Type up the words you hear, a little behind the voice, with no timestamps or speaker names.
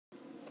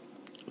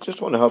Just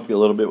want to help you a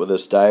little bit with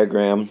this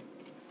diagram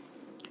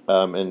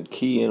and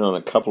key in on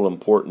a couple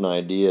important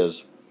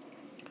ideas.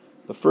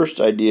 The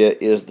first idea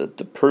is that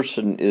the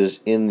person is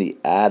in the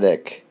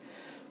attic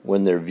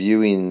when they're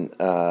viewing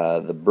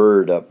the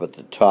bird up at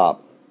the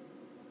top.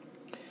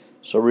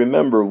 So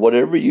remember,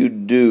 whatever you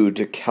do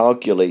to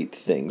calculate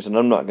things, and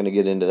I'm not going to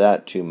get into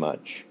that too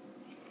much,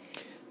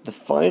 the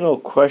final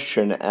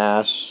question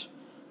asks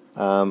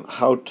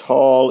how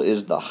tall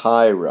is the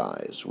high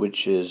rise,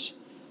 which is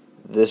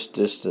this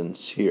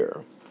distance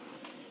here.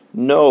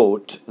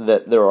 Note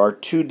that there are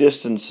two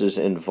distances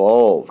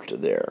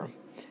involved there.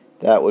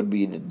 That would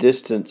be the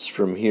distance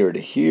from here to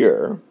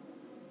here,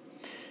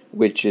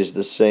 which is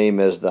the same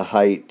as the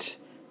height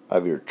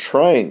of your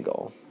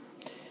triangle.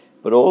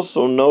 But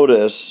also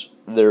notice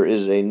there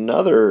is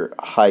another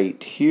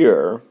height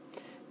here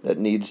that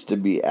needs to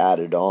be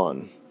added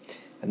on.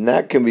 And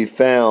that can be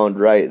found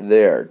right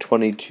there,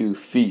 22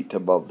 feet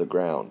above the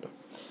ground.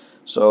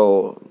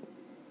 So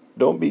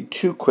don't be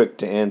too quick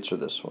to answer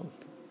this one.